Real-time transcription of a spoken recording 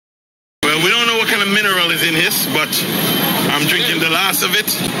kind of mineral is in this, but I'm drinking the last of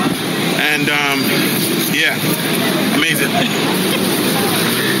it. And yeah, amazing.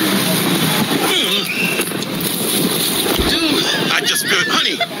 Dude, I just feel,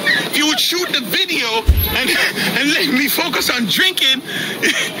 honey, if you would shoot the video and let me focus on drinking,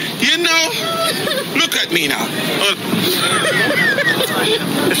 you know, look at me now.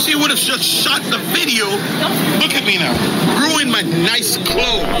 If she would have just shot the video, look at me now, ruined my nice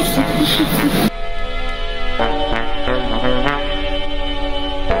clothes.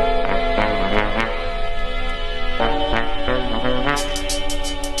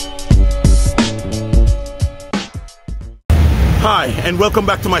 Hi, and welcome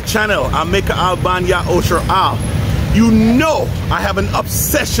back to my channel. I'm Meka Albania Osher Al. You know I have an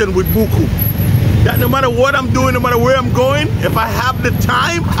obsession with buku. That no matter what I'm doing, no matter where I'm going, if I have the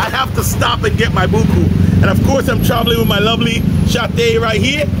time, I have to stop and get my buku. And of course, I'm traveling with my lovely Shate right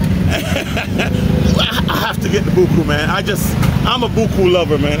here. I have to get the buku, man. I'm a buku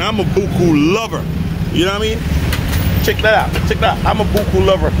lover, man. I'm a buku lover. You know what I mean? Check that out. Check that out. I'm a buku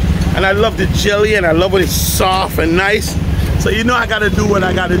lover. And I love the jelly, and I love when it's soft and nice. So you know I gotta do what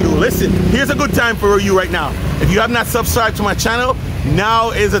I gotta do. Listen, here's a good time for you right now. If you have not subscribed to my channel, now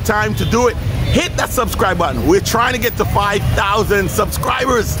is the time to do it. Hit that subscribe button. We're trying to get to 5,000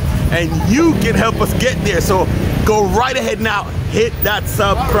 subscribers, and you can help us get there. So go right ahead now. Hit that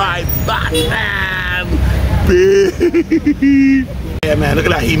subscribe button. Yeah, man, look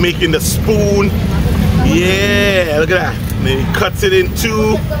at that. He making the spoon. Yeah, look at that. And then he cuts it in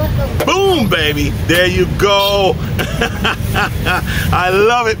two. Boom, baby. There you go. I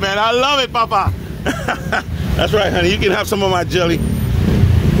love it, man. I love it, Papa. That's right, honey. You can have some of my jelly.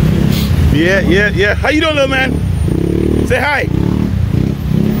 Yeah, yeah, yeah. How you doing, little man? Say hi.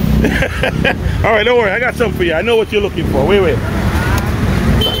 All right, don't worry. I got something for you. I know what you're looking for. Wait.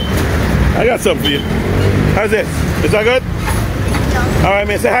 I got something for you. How's this? Is that good? All right,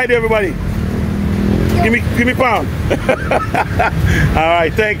 man. Say hi to everybody. Give me pound. All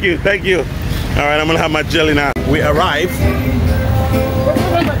right, thank you. All right, I'm gonna have my jelly now. We arrived.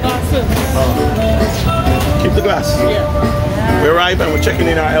 Keep the glass. Yeah. We arrived and we're checking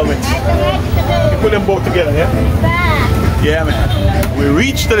in our helmets. We put them both together, yeah? Yeah, man. We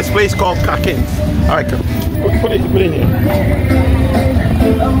reached to this place called Kakins. All right, come. Put it in here.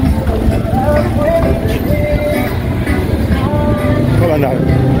 Hold on now.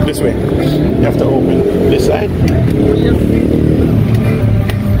 This way. You have to open this side.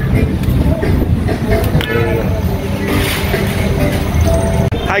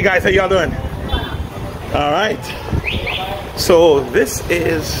 Hi guys, how y'all doing? All right. So this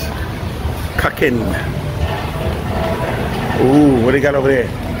is Kakin. Ooh, what do you got over there?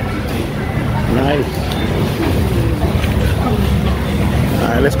 Nice. All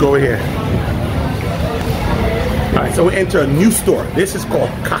right, let's go over here. All right, so we enter a new store. This is called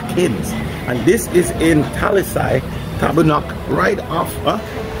Kakins, and this is in Talisay, Tabernac, right off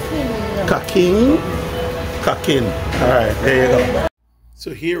Kakin. All right, there you go.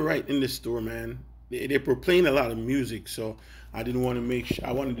 So here, right in this store, man, they were playing a lot of music, so I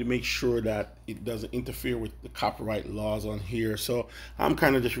wanted to make sure that it doesn't interfere with the copyright laws on here. So I'm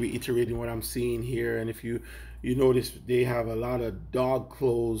kind of just reiterating what I'm seeing here. And if you notice, they have a lot of dog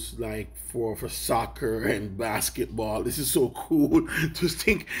clothes, like for soccer and basketball. This is so cool. Just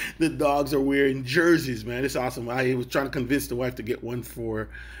think the dogs are wearing jerseys, man. It's awesome. I was trying to convince the wife to get one for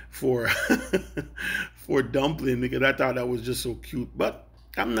Dumpling, because I thought that was just so cute. But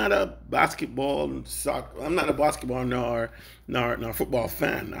I'm not a basketball nor football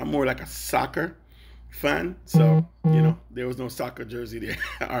fan. I'm more like a soccer fan. So, you know, there was no soccer jersey there.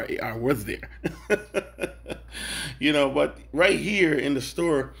 or was there. You know, but right here in the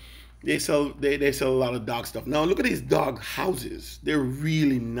store, they sell a lot of dog stuff. Now look at these dog houses. They're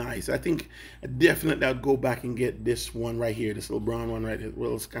really nice. I think definitely I'll go back and get this one right here, this little brown one right here.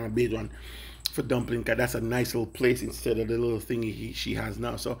 Well, it's kind of beige one for Dumpling. That's a nice little place instead of the little thing she has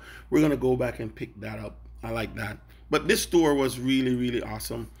now. So we're gonna go back and pick that up. I like that. But this store was really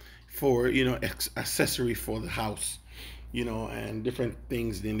awesome for, you know, accessory for the house, you know, and different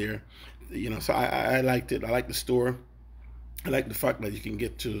things in there, you know. So I liked it. I like the store. I like the fact that you can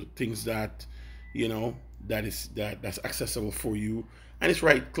get to things that, you know, that's accessible for you, and it's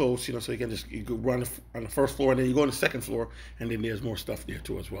right close, you know. So you go run on the first floor, and then you go on the second floor, and then there's more stuff there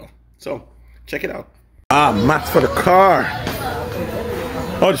too as well. So check it out. Ah, mats for the car.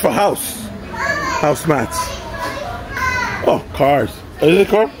 Oh, it's for house mats. Oh, cars. Is it a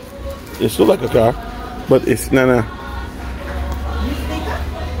car? It looks like a car, but it's no.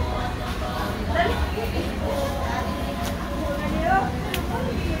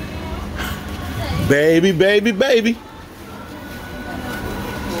 Baby, baby, baby.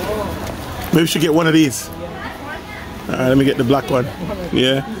 Maybe we should get one of these. All right, let me get the black one.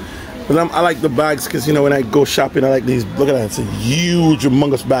 Yeah. But I like the bags because, you know, when I go shopping, I like these. Look at that. It's a huge,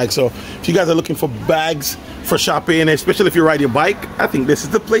 humongous bag. So if you guys are looking for bags for shopping, especially if you ride your bike, I think this is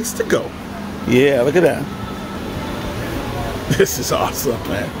the place to go. Yeah, look at that. This is awesome,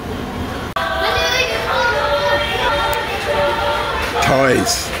 man.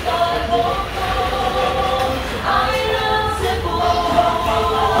 Toys.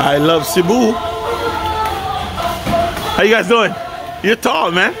 I love Cebu. How you guys doing? You're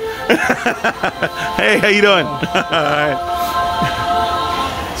tall, man. Hey, how you doing?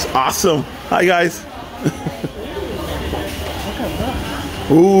 It's awesome. Hi, guys.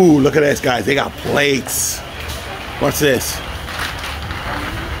 Ooh, look at this, guys. They got plates. What's this?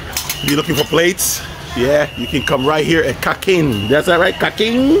 You looking for plates? Yeah, you can come right here at Kaking. That's that right,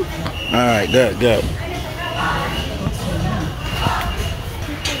 Kaking? All right, good, good.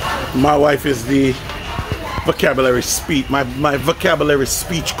 My wife is the vocabulary speech, my vocabulary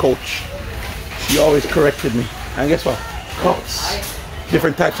speech coach. She always corrected me. And guess what? Cups,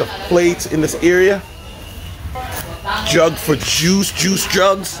 different types of plates in this area. Jug for juice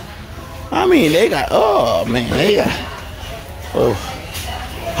jugs. I mean, they got, oh man, they got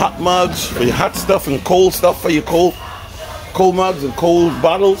hot mugs for your hot stuff and cold stuff for your cold mugs and cold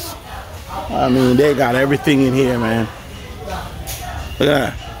bottles. I mean, they got everything in here, man. Look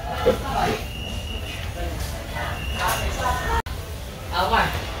at that.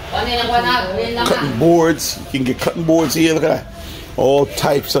 Cutting boards. You can get cutting boards here. Look at that. All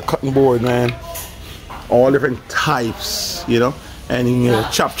types of cutting board, man. All different types, you know. And you can get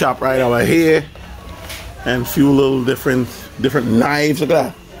a chop right over here. And a few little different knives. Look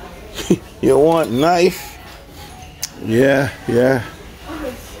at that. You want knife? Yeah, yeah.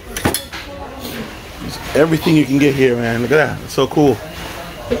 There's everything you can get here, man. Look at that. It's so cool.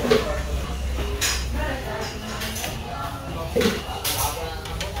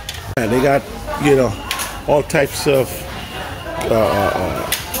 They got, you know, all types of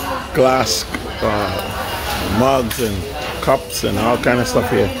glass mugs and cups and all kind of stuff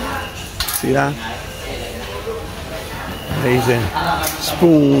here. See that? Amazing.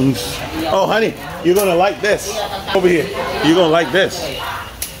 Spoons. Oh, honey, you're gonna like this. Over here. You're gonna like this.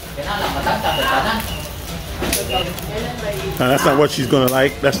 No, that's not what she's gonna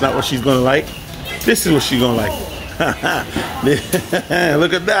like. That's not what she's gonna like. This is what she's gonna like.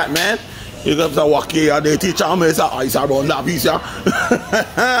 Look at that, man. You got to walk here, they teach me.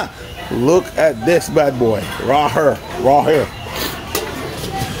 Look at this bad boy. Raw hair.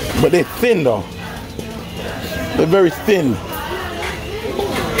 But they're thin though. They're very thin.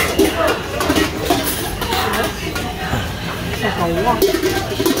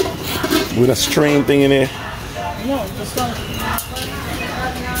 With a string thing in there. No, just not.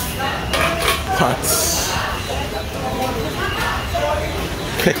 Pots.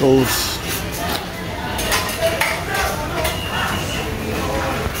 Pickles.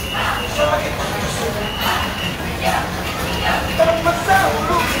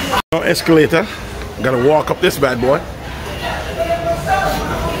 No escalator. Gotta walk up this bad boy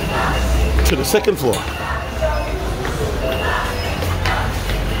to the second floor.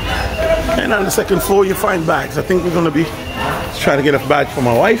 And on the second floor you find bags. I think we're gonna be trying to get a bag for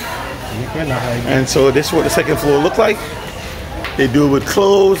my wife. And so this is what the second floor look like. They do it with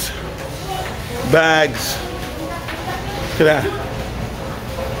clothes, bags. Look at that.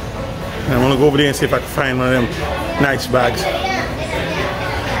 And I want to go over there and see if I can find one of them nice bags.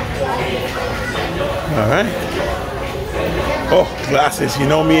 All right. Oh, glasses. You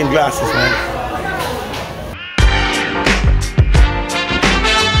know me and glasses, man.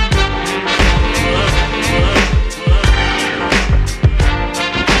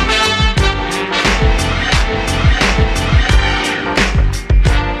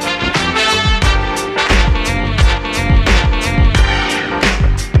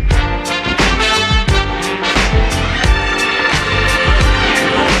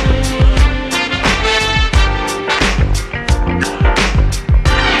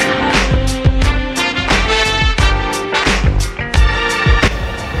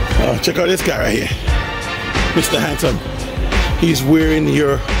 Check out this guy right here, Mr. Handsome. He's wearing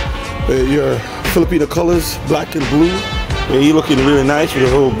your Filipino colors, black and blue. Yeah, he looking really nice with a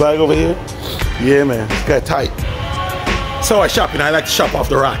little bag over here. Yeah, man, this guy tight. So I shopping. I like to shop off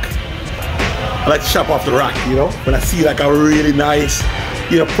the rack. I like to shop off the rack, you know. When I see like a really nice,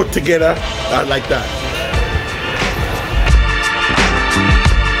 you know, put together, I like that.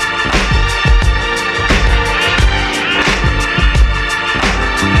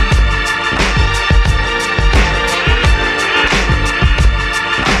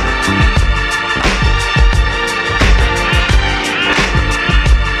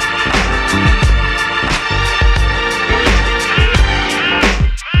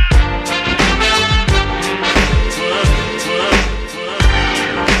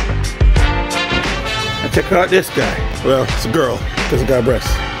 Got this guy. Well, it's a girl because it got breasts.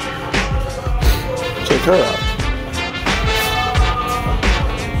 Check her out.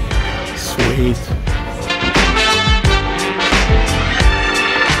 Sweet.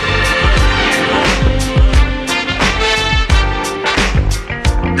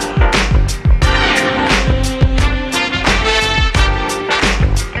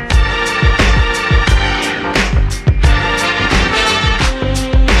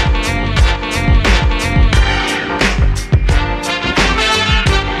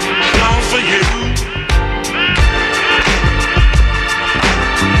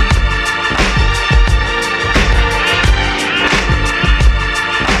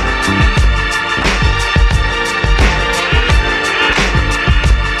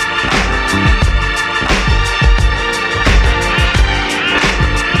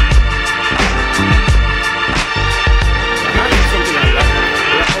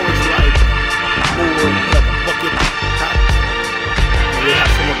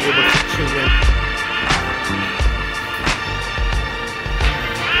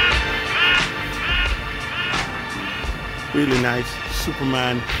 Really nice.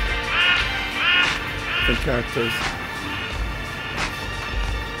 Superman. Different characters.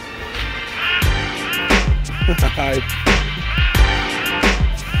 Hi.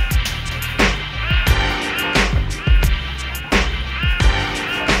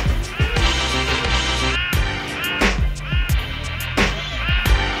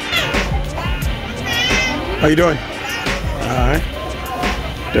 How you doing? Alright.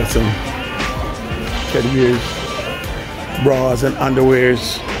 Got some teddy bears, bras and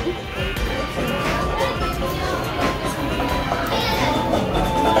underwears.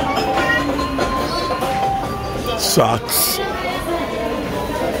 Socks.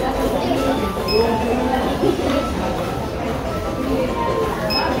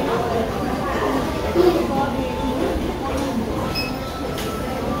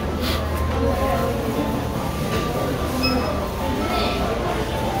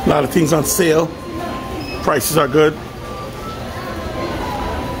 A lot of things on sale. Prices are good.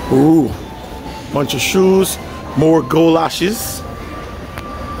 Ooh, bunch of shoes, more golashes.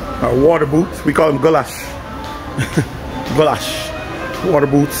 Water boots, we call them golash. Golash. Water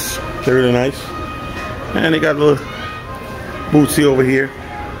boots, they're really nice. And they got little bootsy over here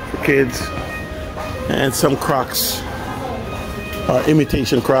for kids. And some Crocs,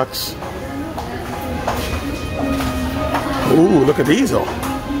 imitation Crocs. Ooh, look at these though.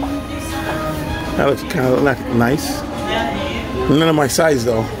 That looks kind of nice. None of my size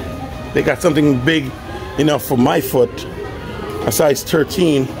though. They got something big enough for my foot. A size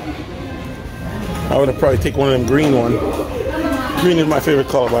 13. I would have probably take one of them green one. Green is my favorite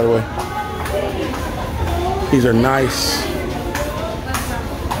color, by the way. These are nice.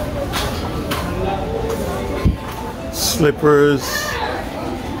 Slippers.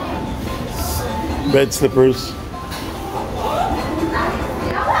 Bed slippers.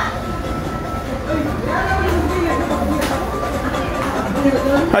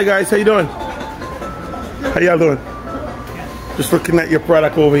 Hi guys, how you doing? How y'all doing? Just looking at your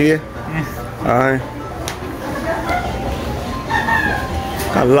product over here. Alright.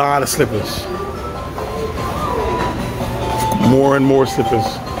 A lot of slippers. More and more slippers.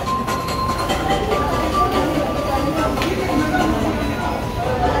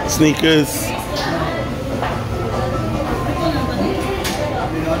 Sneakers.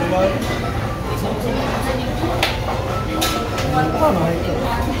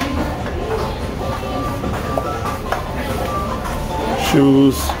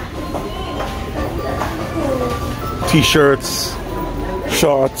 Shoes, t-shirts,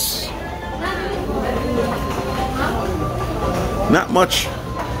 shorts. Not much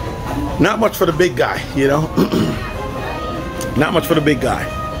for the big guy, you know. Not much for the big guy.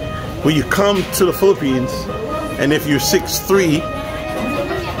 When you come to the Philippines, and if you're 6'3",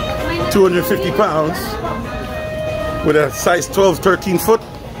 250 pounds, with a size 12, 13 foot,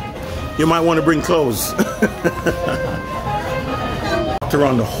 you might want to bring clothes.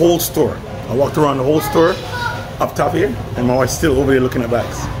 Around the whole store. I walked around the whole store up top here, and my wife's still over there looking at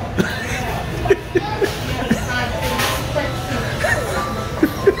bags.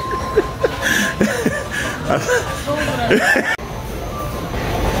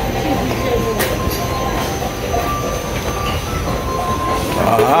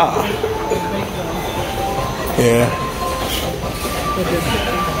 Ah. Yeah.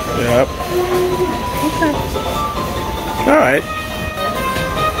 Yep. Okay. All right.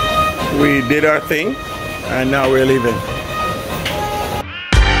 We did our thing, and now we're leaving.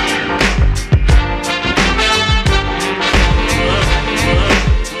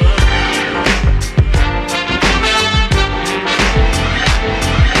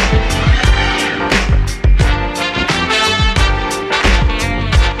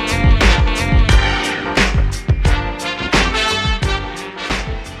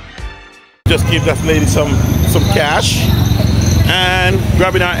 just give that lady some cash and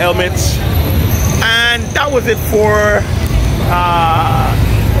grabbing our helmets. And that was it for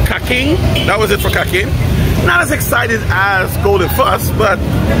Kaking. That was it for Kaking. Not as excited as Golden Fuss, but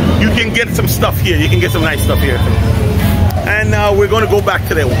you can get some stuff here. You can get some nice stuff here. And now we're going to go back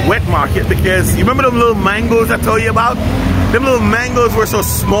to the wet market, because you remember them little mangoes I told you about? Them little mangoes were so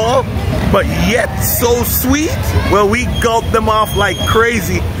small, but yet so sweet. Well, we gulped them off like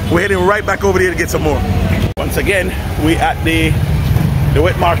crazy. We're heading right back over there to get some more. Once again, we at the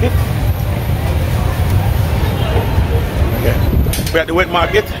wet market. Okay. We're at the wet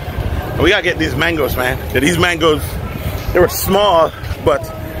market. We gotta get these mangoes, man. These mangoes, they were small, but...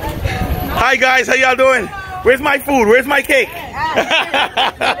 Hi guys, how y'all doing? Where's my food? Where's my cake? Yeah,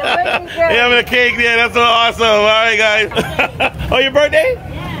 I'm in a cake there. That's so awesome. All right, guys. Oh, your birthday?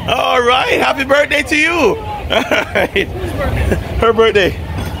 Yeah. All right. Happy birthday to you. All right. Her birthday.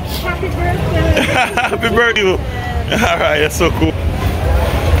 Happy birthday. Happy birthday. All right. That's so cool.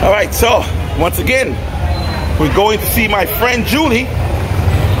 All right. So, once again, we're going to see my friend Julie.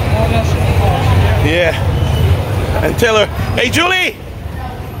 Yeah. And tell her, hey, Julie.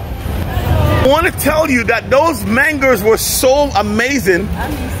 I want to tell you that those mangoes were so amazing.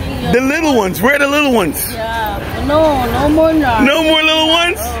 The little ones, where are the little ones? Yeah, no more now. No more little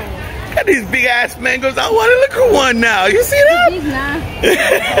ones? Oh. Look at these big ass mangoes. I want to look at one now. You see that? Big now.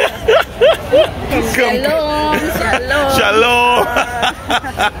 Shalom. Shalom.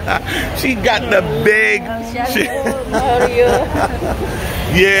 She got the big.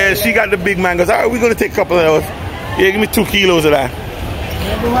 Yeah, she got the big mangoes. All right, we're going to take a couple of those. Yeah, give me 2 kilos of that.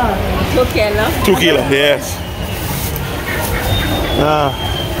 2 kilos. 2 kilos, yes.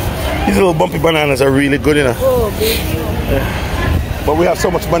 These little bumpy bananas are really good enough. Oh, big. Yeah. But we have so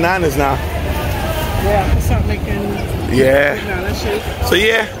much bananas now. Yeah, start making banana shake. So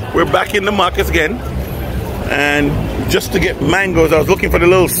yeah, we're back in the markets again. And just to get mangoes, I was looking for the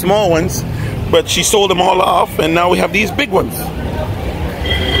little small ones, but she sold them all off, and now we have these big ones.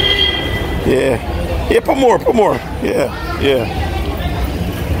 Yeah. Yeah, put more. Yeah.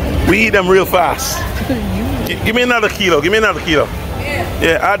 We eat them real fast. Give me another kilo.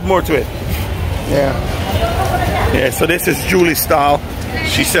 Yeah, add more to it. Yeah, so this is Julie's style.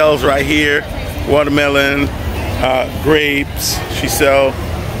 She sells right here watermelon, grapes. She sells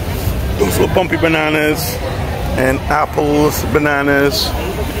those little bumpy bananas and apples, bananas.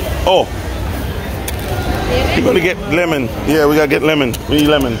 Oh, you're gonna get lemon. Yeah, we gotta get lemon. We need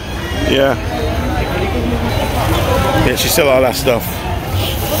lemon. Yeah, she sells all that stuff.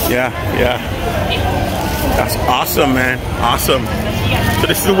 Yeah. That's awesome, man. Awesome. So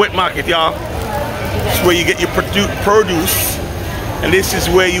this is the wet market, y'all. This is where you get your produce, and this is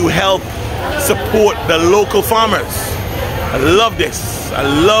where you help support the local farmers. I love this. I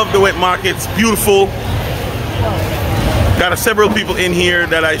love the wet market. It's beautiful. Got several people in here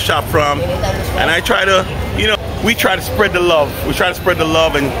that I shop from, and I try to, we try to spread the love. We try to spread the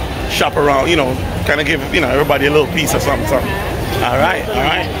love and shop around, kind of give, everybody a little piece or something. All right.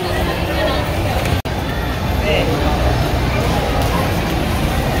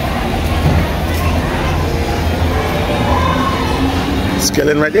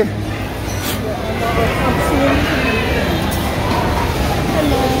 Skeleton right there.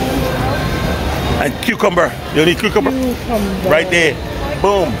 And cucumber. You need cucumber? Right there.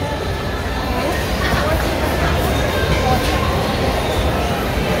 Boom.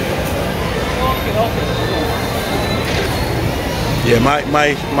 Yeah,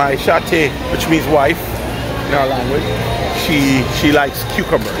 my Shate, which means wife in our language, she likes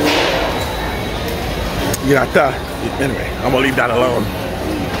cucumber. Anyway, I'm gonna leave that alone.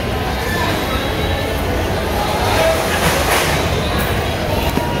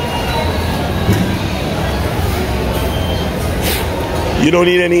 You don't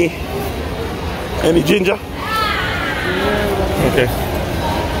need any ginger? Okay.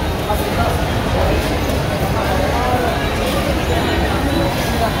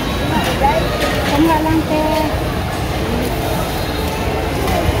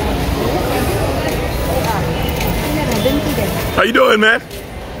 How you doing, man?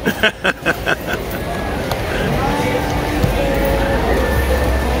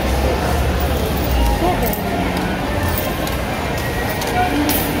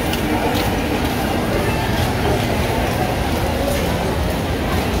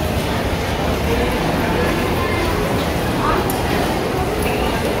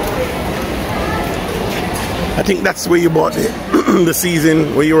 I think that's where you bought the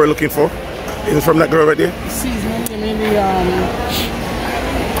season where you were looking for. Is it from that girl right there? Seasoning, maybe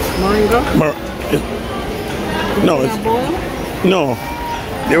moringa. No, no.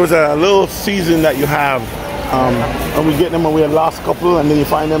 There was a little season that you have, and we get them and we had lost a couple, and then you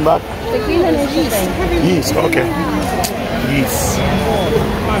find them back. Yeast, okay. Yeast.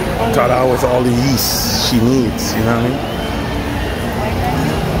 Thought that was all the yeast she needs, you know what I mean?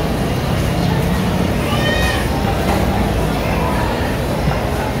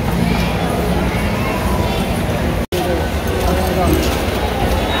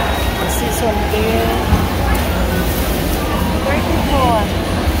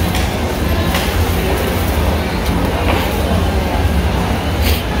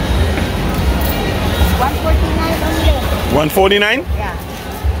 $149? Yeah.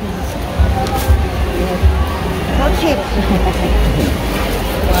 No cheap.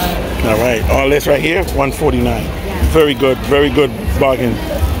 All right, all this right here, $149. Yeah. Very good bargain.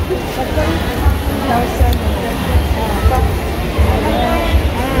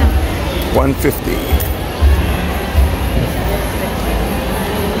 $150.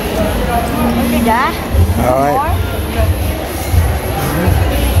 All right.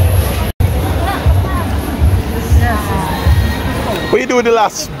 What you do with the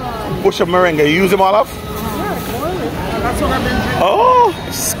last bush of moringa? You use them all up? Yeah, boil it. That's what I've been drinking. Oh,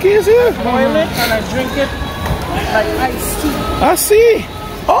 excuse you. Boil it and I drink it like iced tea. I see.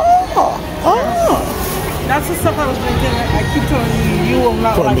 Oh. That's the stuff I was drinking. I keep telling you, you will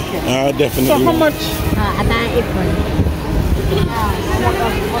not like it. Definitely. So how much?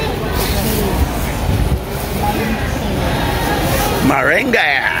 Moringa.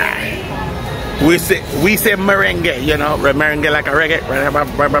 We say merengue, you know, merengue like a reggae.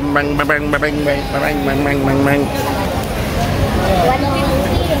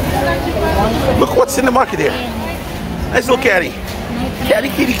 Look what's in the market here. Nice little caddy. Caddy.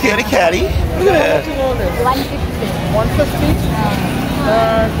 Look at that. 150.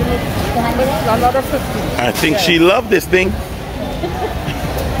 Another 50. I think she loved this thing.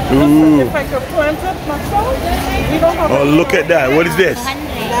 Ooh. If I could plant it myself, we don't have. Oh, look at that. What is this?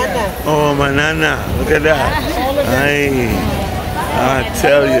 Oh, banana. Look at that. I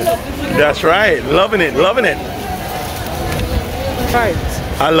tell you. That's right. Loving it. Right.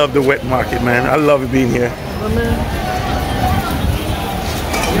 I love the wet market, man. I love it being here.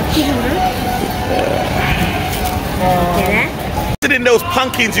 Sit in those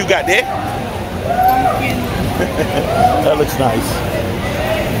pumpkins you got there. That looks nice.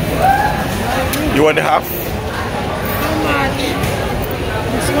 You want the half? How much?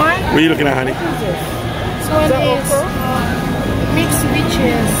 This one? What are you looking at, honey? This one is mixed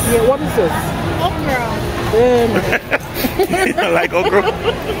witches. Yeah, what is this? Okra. You don't like okra?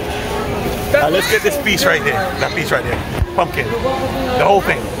 Let's get this piece right there. That piece right there. Pumpkin. The whole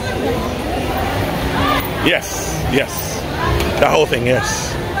thing. Yes. The whole thing,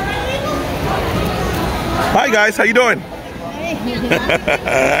 yes. Hi guys, how you doing?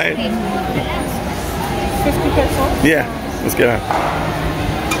 Hi. 50 pesos? Yeah, let's get on.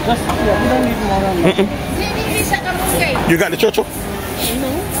 We don't need more. You got the churchill?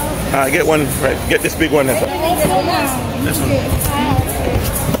 Get one, right? Get this big one. This one.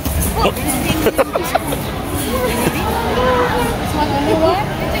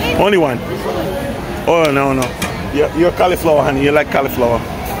 Only one. Oh no. You're cauliflower, honey. You like cauliflower.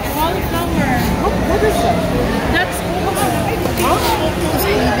 Cauliflower. What is that?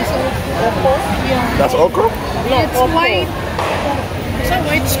 That's okra? No, it's white. Is that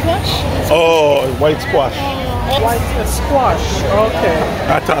white squash? Oh, white squash. White squash. Okay.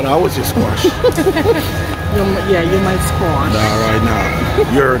 I thought I was your squash. Yeah, you might squash. All right, now.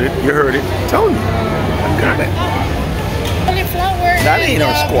 You heard it. Tell me. I got it. Cauliflower. That ain't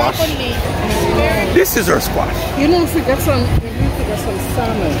our squash. This is our squash. You know, if we get some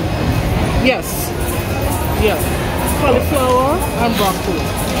salmon. Yes. Cauliflower and broccoli.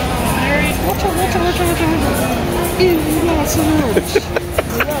 Watch out. Ew, that's so much.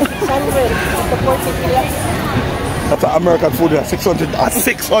 That's an American food.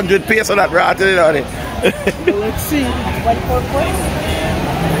 600 pesos that right there. Let's see.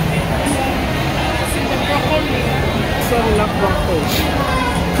 So I love broccoli.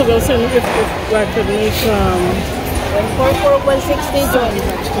 Because I was saying if I could make 144, 160, join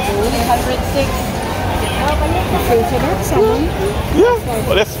vegetables. 106. Yeah,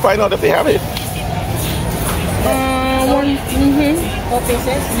 well, let's find out if they have it. 4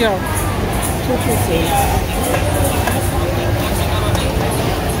 pieces? Yeah. 2 pieces.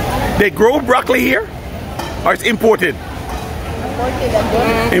 They grow broccoli here? Or it's imported?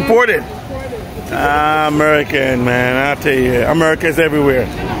 Imported. American, man, I tell you, America's everywhere.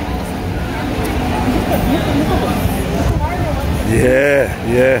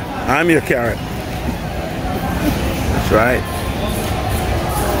 Yeah, I'm your carrot. That's right.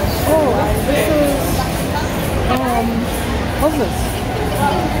 What's this?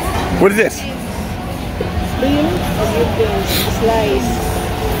 What is this? Beans? Slice.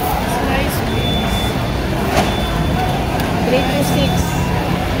 Slice beans. 326.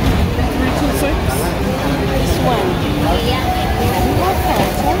 326. This one.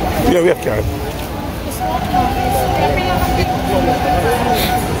 Yeah, we have carrot.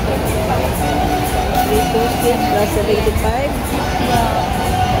 Plus 75.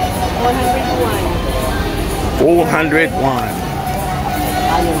 401.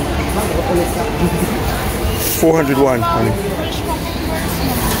 401, honey.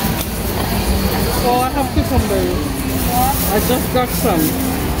 Oh, I have cucumber. I just got some.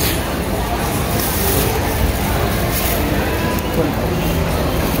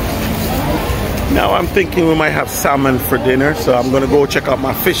 Now I'm thinking we might have salmon for dinner, so I'm gonna go check out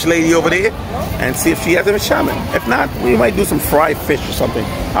my fish lady over there and see if she has any salmon. If not, we might do some fried fish or something.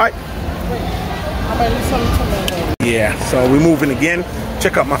 All right. Yeah, so we're moving again.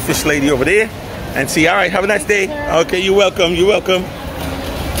 Check out my fish lady over there and see. All right, have a nice day. Okay, you're welcome. You're welcome.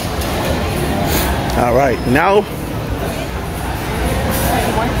 All right, now.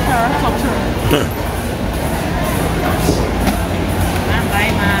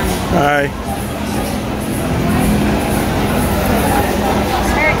 Bye, ma'am. Hi.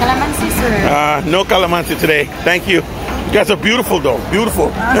 Sir, calamansi, sir. No calamansi today. Thank you. You guys are beautiful, though.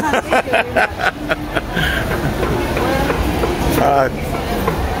 Beautiful.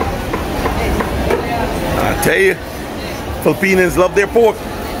 I tell you, Filipinos love their pork.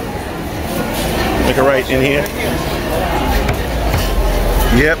 Make it right in here.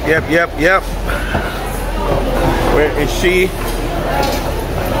 Yep. Where is she?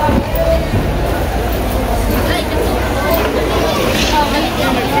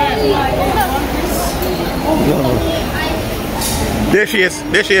 There she is.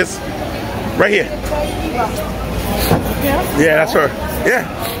 There she is. Right here. Yeah, that's her. Yeah.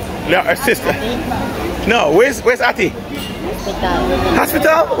 No, her sister. No, where's Ati?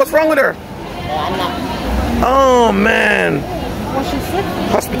 Hospital? What's wrong with her? Oh man.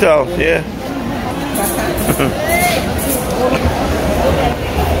 Hospital, yeah.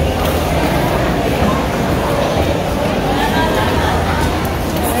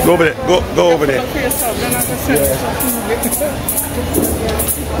 Go over there. Go over there.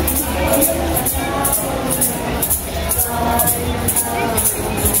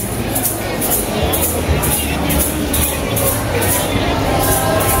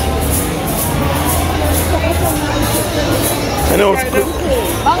 I know it's good.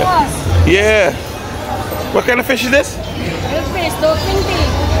 Yeah. What kind of fish is this?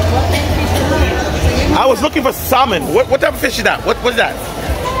 I was looking for salmon. What type of fish is that? What is that?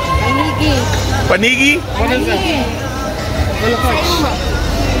 Panigi. Panigi? What is that?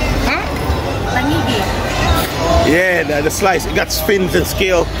 Huh? Panigi. Yeah, the slice. It got fins and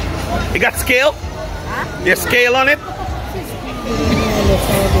scale. It got scale? Huh? Yeah, scale on it?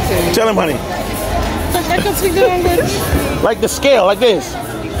 Tell him, honey. Like the scale, like this.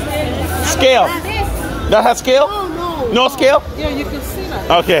 Scale. That has scale? No. No scale? Yeah, you can see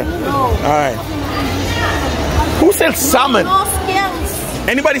that. Okay. No. All right. Who sells salmon? No scales.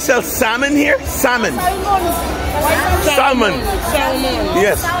 Anybody sell salmon here? Salmon. Salmon.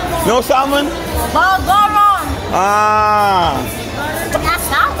 Yes. No salmon? Balgoron. Ah.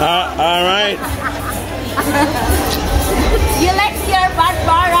 All right. You like your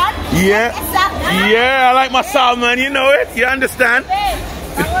balgoron? Yeah. Yeah, I like my salmon. You know it. You understand?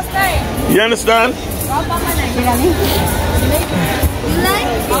 You understand?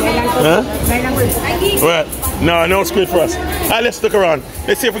 Huh? What? No squid for us. Alright, let's look around.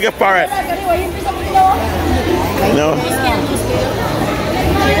 Let's see if we get parrot. No.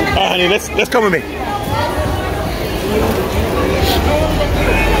 Alright, honey, let's come with me.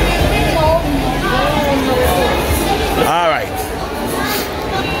 Alright.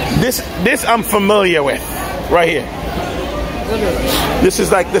 This I'm familiar with. Right here. This is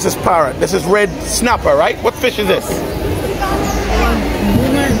parrot. This is red snapper, right? What fish is this?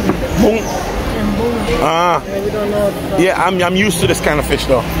 Yeah, I'm used to this kind of fish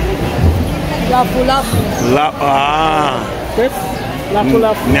though.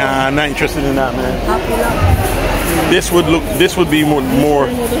 Nah, I'm not interested in that, man. This would be more.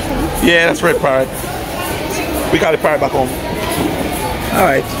 Yeah, that's red parrot. We got the parrot back home. All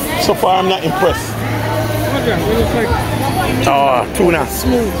right. So far, I'm not impressed. Oh, tuna.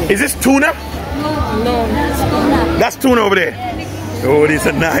 Is this tuna? No. That's tuna over there. Oh, these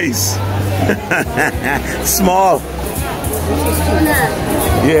are nice. Small.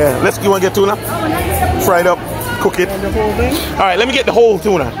 Yeah, you want to get tuna? Fried up, cook it. All right, let me get the whole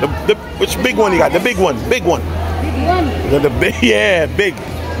tuna. Which big one you got? The big one. The big, yeah, big.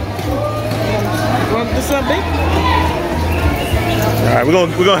 Want this one big? All right,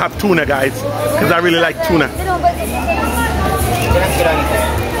 we're gonna have tuna, guys, because I really like tuna.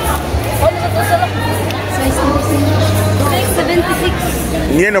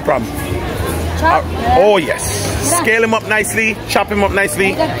 Yeah, no problem. Oh yes, scale him up nicely, chop him up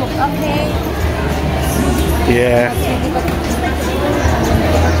nicely. Yeah.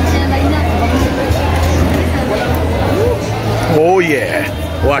 Oh yeah,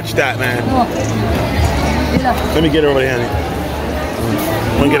 watch that, man. Let me get over there, honey.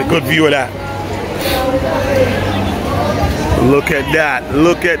 I'm gonna get a good view of that. Look at that,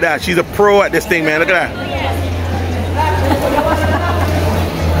 look at that. She's a pro at this thing, man. Look at that.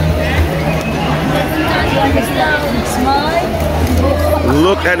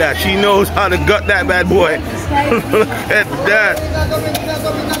 Look at that. She knows how to gut that bad boy. Look at that.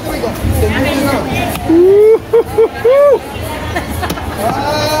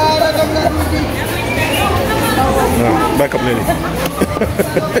 No, back up, Lily.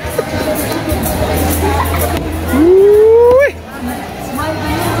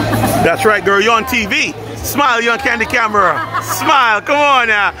 That's right, girl. You're on TV. Smile, you're on Candy Camera. Smile, come on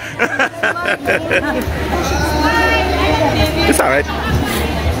now. It's all right.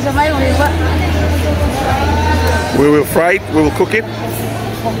 We will fry it, we will cook it.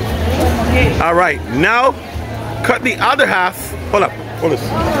 All right, now cut the other half. Hold up, hold this.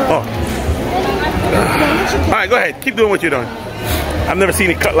 Oh. All right, go ahead, keep doing what you're doing. I've never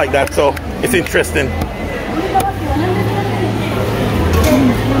seen it cut like that, so it's interesting.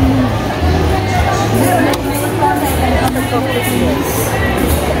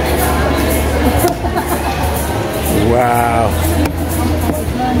 Wow.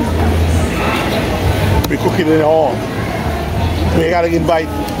 We cooking it all. We gotta invite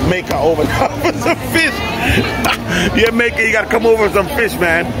Maker over for some fish. Yeah, Maker, you gotta come over for some fish,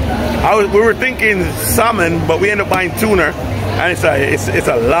 man. We were thinking salmon, but we ended up buying tuna, and it's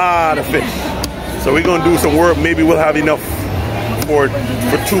a lot of fish. So we're gonna do some work. Maybe we'll have enough for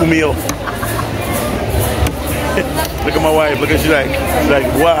 2 meals. Look at my wife. Look at she's like,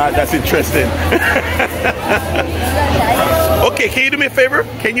 wow, that's interesting. Okay, can you do me a favor?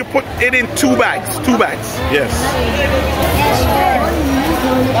 Can you put it in 2 bags? 2 bags. Yes.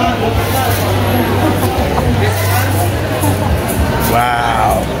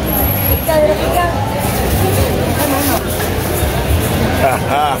 Wow.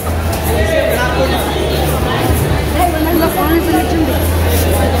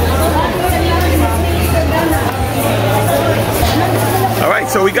 All right,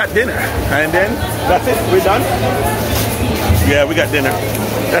 so we got dinner, and then that's it. We're done. Yeah, we got dinner.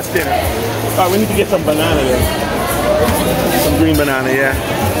 That's dinner. All right, we need to get some banana there. Some green banana, yeah.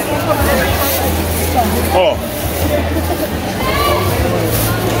 Oh.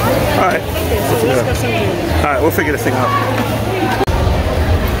 All right. All right, we'll figure this thing out.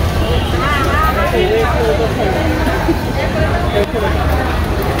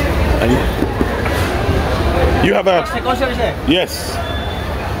 You have a... Yes.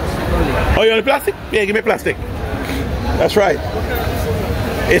 Oh, you want the plastic? Yeah, give me plastic. That's right.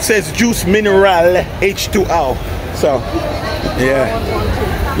 It says juice mineral H2O. So,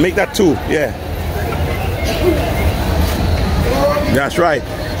 yeah. Make that 2, yeah. That's right.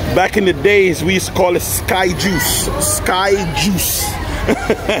 Back in the days, we used to call it sky juice. Sky juice.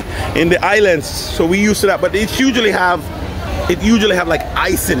 In the islands. So we used to that, but it usually have like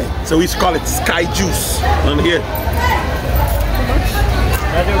ice in it. So we used to call it sky juice. On here.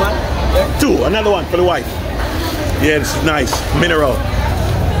 Another one? 2, another one for the wife. Yeah, this is nice. Mineral.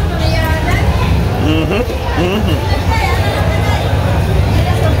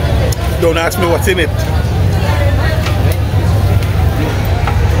 Don't ask me what's in it.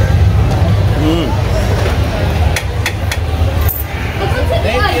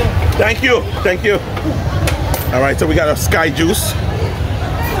 Thank you. Thank you. All right, so we got a sky juice.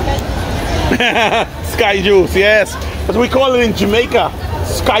 Sky juice, yes. That's what we call it in Jamaica.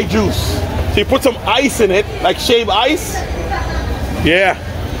 Sky juice. So you put some ice in it, like shaved ice. Yeah.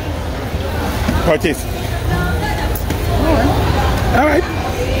 How it tastes. All right,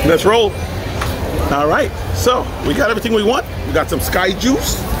 let's roll. All right, so we got everything we want. We got some sky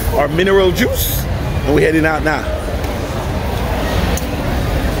juice, our mineral juice, and we're heading out now.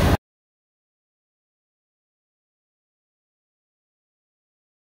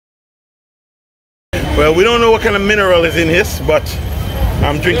 Well, we don't know what kind of mineral is in this, but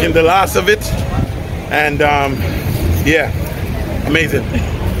I'm drinking the last of it, and yeah, amazing.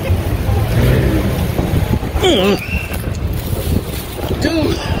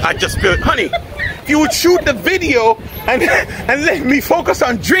 I just spilled, honey, if you would shoot the video and let me focus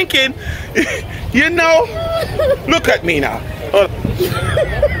on drinking, you know, look at me now.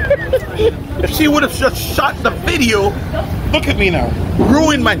 If she would have just shot the video, look at me now,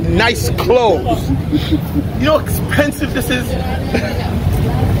 ruined my nice clothes. You know how expensive this is?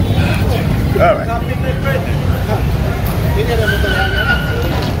 All right.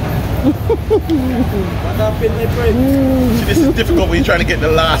 See, this is difficult when you're trying to get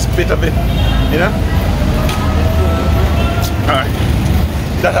the last bit of it, you know? All right,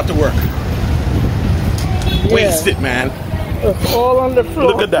 that have to work. Waste it, man. It's all on the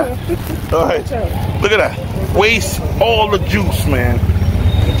floor. Look at that. All right, look at that. Waste all the juice, man.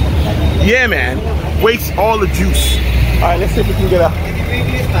 Yeah, man. Waste all the juice. All right, let's see if we can get a.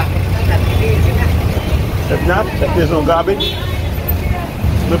 If not, if there's no garbage,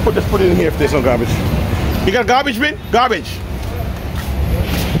 let's put it in here. If there's no garbage, you got a garbage bin? Garbage.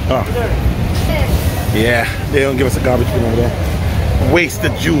 Oh. Yeah, they don't give us a garbage bin over there. Waste the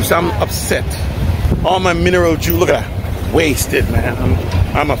juice. I'm upset. All my mineral juice. Look at that. Wasted, man.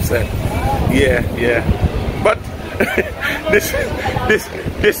 I'm upset. Yeah. But this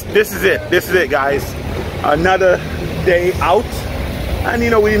is it. This is it, guys. Another day out, and you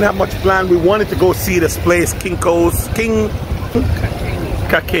know, we didn't have much planned. We wanted to go see this place, King,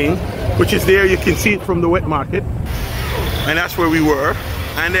 which is there. You can see it from the wet market, and that's where we were.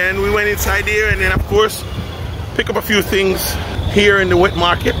 And then we went inside there, and then of course pick up a few things here in the wet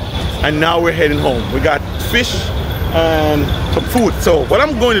market, and now we're heading home. We got fish and some food. So what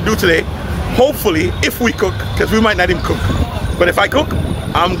I'm going to do today, hopefully, if we cook, because we might not even cook, but if I cook,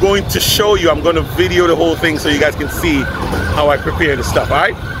 I'm going to show you. I'm going to video the whole thing so you guys can see how I prepare the stuff. All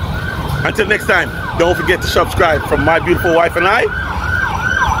right, until next time, don't forget to subscribe. From my beautiful wife and I.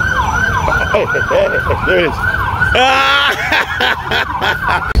 Oh, there it is.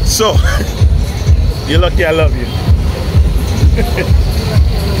 So you're lucky I love you.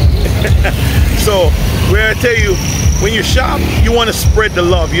 So where I tell you, when you shop, you want to spread the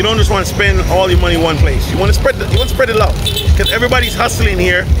love. You don't just want to spend all your money in one place. You want to spread the love, because everybody's hustling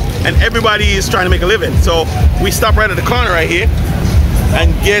here and everybody is trying to make a living. So we stop right at the corner right here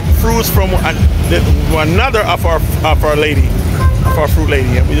and get fruits from another of our fruit lady.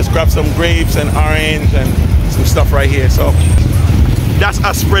 And we just grab some grapes and orange and some stuff right here. So that's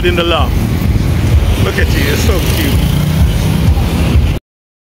us spreading the love. Look at you, you're so cute.